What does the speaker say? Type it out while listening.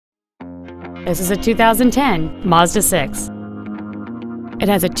This is a 2010 Mazda 6. It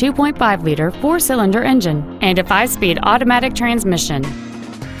has a 2.5-liter four-cylinder engine and a 5-speed automatic transmission.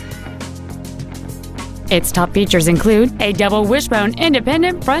 Its top features include a double wishbone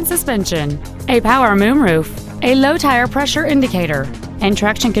independent front suspension, a power moonroof, a low tire pressure indicator, and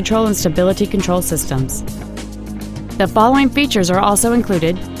traction control and stability control systems. The following features are also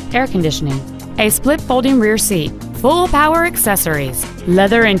included: air conditioning, a split folding rear seat, full power accessories,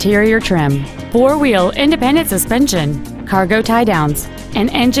 leather interior trim, 4-wheel independent suspension, cargo tie-downs, an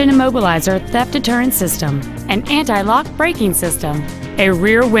engine immobilizer theft deterrent system, an anti-lock braking system, a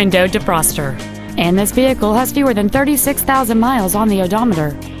rear window defroster, and this vehicle has fewer than 36,000 miles on the odometer.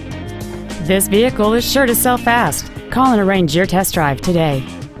 This vehicle is sure to sell fast. Call and arrange your test drive today.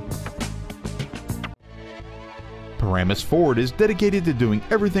 Paramus Ford is dedicated to doing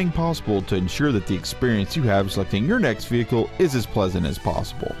everything possible to ensure that the experience you have selecting your next vehicle is as pleasant as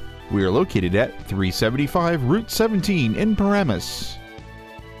possible. We are located at 375 Route 17 in Paramus.